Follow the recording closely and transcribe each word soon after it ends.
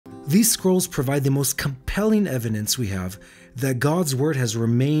These scrolls provide the most compelling evidence we have that God's Word has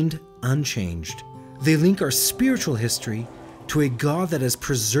remained unchanged. They link our spiritual history to a God that has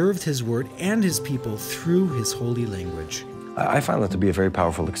preserved His Word and His people through His holy language. I find that to be a very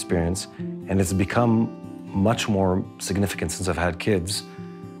powerful experience, and it's become much more significant since I've had kids,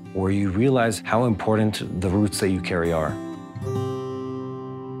 where you realize how important the roots that you carry are.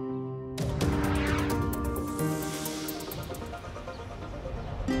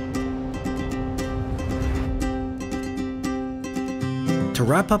 To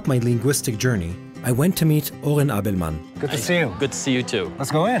wrap up my linguistic journey, I went to meet Oren Ableman. Good to see you. Good to see you too.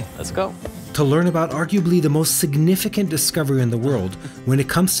 Let's go in. Let's go. To learn about arguably the most significant discovery in the world when it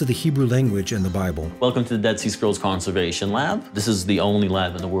comes to the Hebrew language and the Bible. Welcome to the Dead Sea Scrolls Conservation Lab. This is the only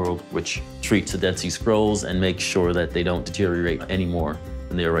lab in the world which treats the Dead Sea Scrolls and makes sure that they don't deteriorate any more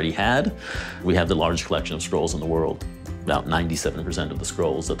than they already had. We have the largest collection of scrolls in the world. About 97% of the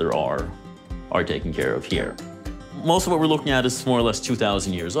scrolls that there are taken care of here. Most of what we're looking at is more or less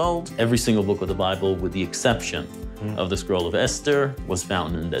 2,000 years old. Every single book of the Bible, with the exception of the Scroll of Esther, was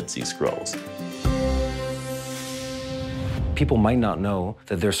found in the Dead Sea Scrolls. People might not know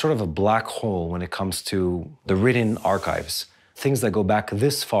that there's sort of a black hole when it comes to the written archives. Things that go back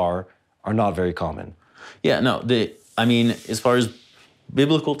this far are not very common. Yeah, no, I mean, as far as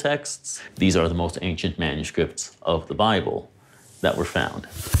biblical texts, these are the most ancient manuscripts of the Bible that were found.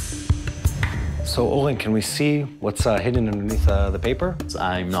 So, Oren, can we see what's hidden underneath the paper?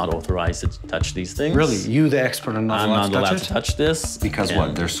 I'm not authorized to touch these things. Really? You, the expert, are not I'm allowed not allowed to to touch this. Because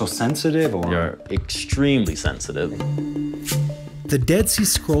what? They're so sensitive, or? They're extremely sensitive. The Dead Sea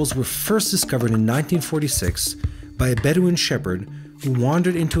Scrolls were first discovered in 1946 by a Bedouin shepherd who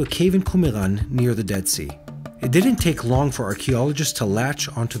wandered into a cave in Qumran near the Dead Sea. It didn't take long for archaeologists to latch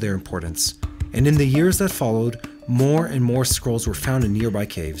onto their importance, and in the years that followed, more and more scrolls were found in nearby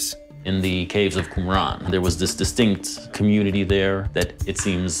caves. In the caves of Qumran, there was this distinct community there that it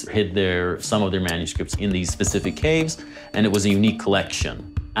seems hid some of their manuscripts in these specific caves, and it was a unique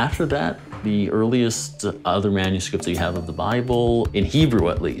collection. After that, the earliest other manuscripts that you have of the Bible, in Hebrew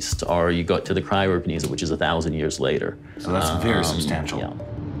at least, are you got to the Cryo-Upanishad, which is 1,000 years later. So that's very substantial. Yeah.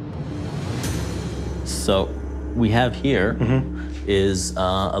 So we have here is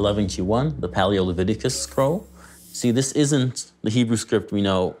 11Q1, the Paleo-Leviticus scroll. See, this isn't the Hebrew script we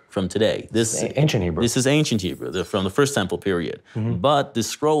know from today. This ancient Hebrew. This is ancient Hebrew, from the First Temple period. But this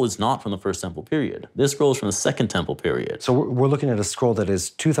scroll is not from the First Temple period. This scroll is from the Second Temple period. So we're looking at a scroll that is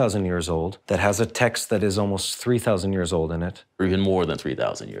 2,000 years old, that has a text that is almost 3,000 years old in it. Or even more than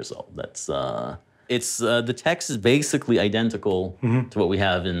 3,000 years old. That's the text is basically identical to what we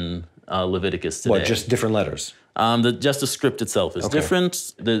have in Leviticus today. What, just different letters? Just the script itself is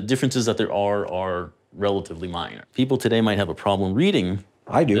different. The differences that there are relatively minor. People today might have a problem reading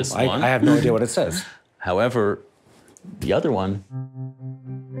I do. This I have no idea what it says. However, the other one...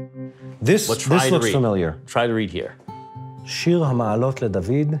 This looks familiar. Try to read here. שיר המעלות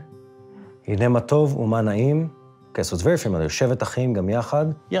לדוד, הנה מה טוב ומה נעים. Okay, so it's very familiar. שבט אחים גם יחד.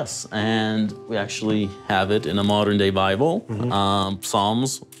 Yes, and we actually have it in a modern-day Bible,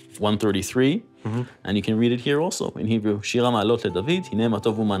 Psalms 133, and you can read it here also in Hebrew. שיר המעלות לדוד, הנה מה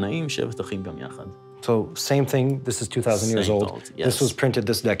טוב ומה נעים, שבט אחים גם יחד. So same thing, this is 2,000 years old. Yes. This was printed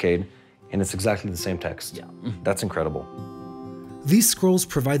this decade, and it's exactly the same text. Yeah. That's incredible. These scrolls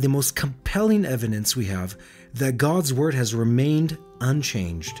provide the most compelling evidence we have that God's Word has remained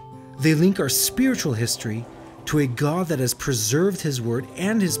unchanged. They link our spiritual history to a God that has preserved His Word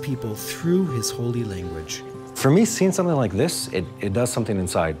and His people through His holy language. For me, seeing something like this, it does something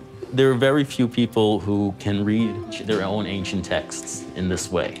inside. There are very few people who can read their own ancient texts in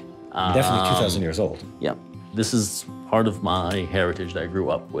this way. Definitely 2,000 years old. Yeah, this is part of my heritage that I grew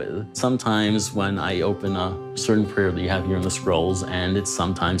up with. Sometimes when I open a certain prayer that you have here in the scrolls, and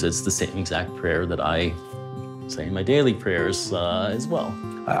sometimes it's the same exact prayer that I say in my daily prayers as well.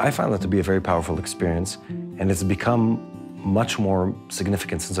 I find that to be a very powerful experience, and it's become much more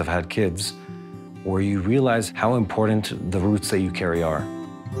significant since I've had kids, where you realize how important the roots that you carry are.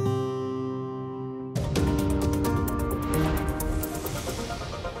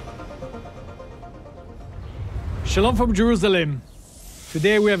 Shalom from Jerusalem.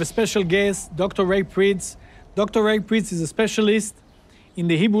 Today we have a special guest, Dr. Ray Pritz. Dr. Ray Pritz is a specialist in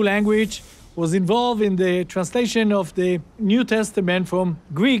the Hebrew language, was involved in the translation of the New Testament from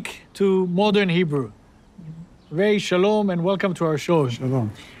Greek to modern Hebrew. Ray, shalom, and welcome to our show. Shalom.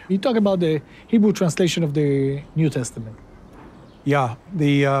 You talk about the Hebrew translation of the New Testament. Yeah,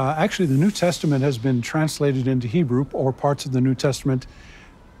 actually the New Testament has been translated into Hebrew, or parts of the New Testament,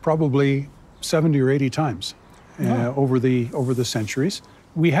 probably 70 or 80 times over the centuries.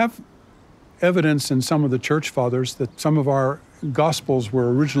 We have evidence in some of the church fathers that some of our Gospels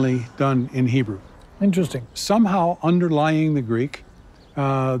were originally done in Hebrew. Interesting. Somehow underlying the Greek,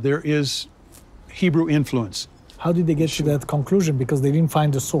 there is Hebrew influence. How did they get to that conclusion? Because they didn't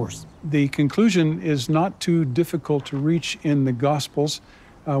find the source. The conclusion is not too difficult to reach in the Gospels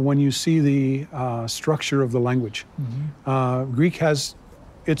when you see the structure of the language. Greek has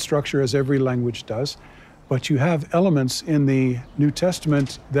its structure, as every language does, but you have elements in the New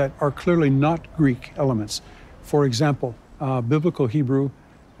Testament that are clearly not Greek elements. For example, biblical Hebrew,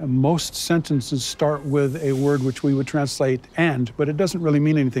 most sentences start with a word which we would translate "and," but it doesn't really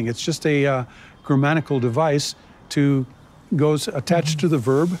mean anything. It's just a grammatical device to goes attached to the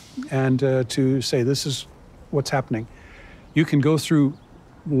verb and to say this is what's happening. You can go through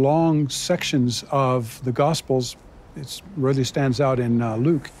long sections of the Gospels. It really stands out in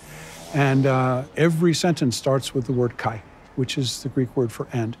Luke, and every sentence starts with the word kai, which is the Greek word for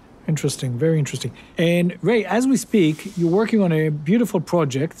 "and." Interesting, very interesting. And Ray, as we speak, you're working on a beautiful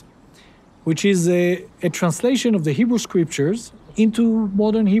project, which is a translation of the Hebrew scriptures into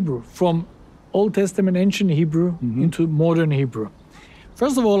modern Hebrew, from Old Testament ancient Hebrew into modern Hebrew.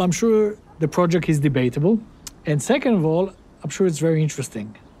 First of all, I'm sure the project is debatable. And second of all, I'm sure it's very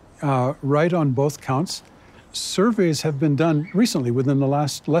interesting. Right on both counts. Surveys have been done recently, within the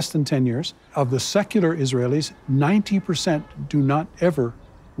last less than 10 years. Of the secular Israelis, 90% do not ever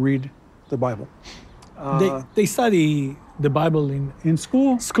read the Bible. They study the Bible in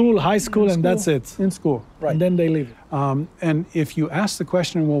school, high school, and that's it. In school, right. And then they leave it. And if you ask the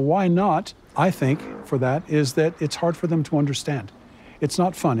question, well, why not? I think for that is that it's hard for them to understand. It's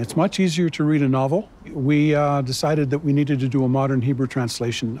not fun. It's much easier to read a novel. We decided that we needed to do a modern Hebrew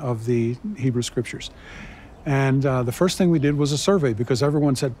translation of the Hebrew scriptures. And the first thing we did was a survey, because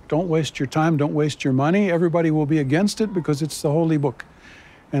everyone said, don't waste your time, don't waste your money. Everybody will be against it because it's the holy book.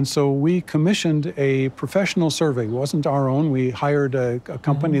 And so we commissioned a professional survey. It wasn't our own. We hired a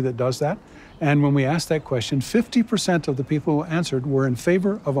company that does that. And when we asked that question, 50% of the people who answered were in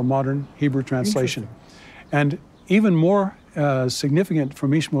favor of a modern Hebrew translation. And even more significant for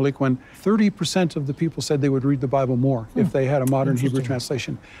Mishmolik, when 30% of the people said they would read the Bible more if they had a modern Hebrew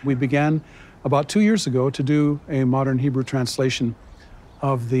translation. We began about 2 years ago to do a modern Hebrew translation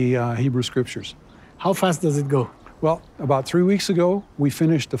of the Hebrew scriptures. How fast does it go? Well, about 3 weeks ago, we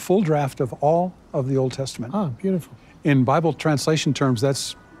finished the full draft of all of the Old Testament. Ah, beautiful. In Bible translation terms,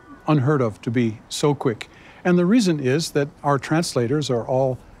 that's unheard of to be so quick. And the reason is that our translators are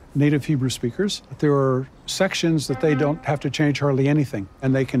all native Hebrew speakers. There are sections that they don't have to change hardly anything,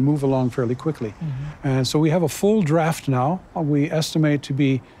 and they can move along fairly quickly. And so we have a full draft now. We estimate to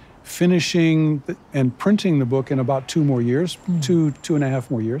be finishing and printing the book in about 2 more years, 2.5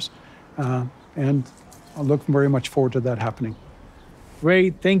 more years. And I look very much forward to that happening. Ray,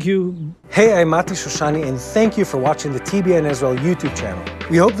 thank you. Hey, I'm Mati Shoshani, and thank you for watching the TBN Israel YouTube channel.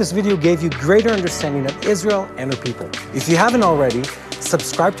 We hope this video gave you greater understanding of Israel and her people. If you haven't already,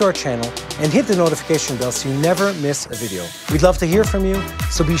 subscribe to our channel and hit the notification bell so you never miss a video. We'd love to hear from you,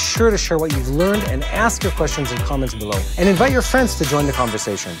 so be sure to share what you've learned and ask your questions in comments below. And invite your friends to join the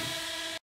conversation.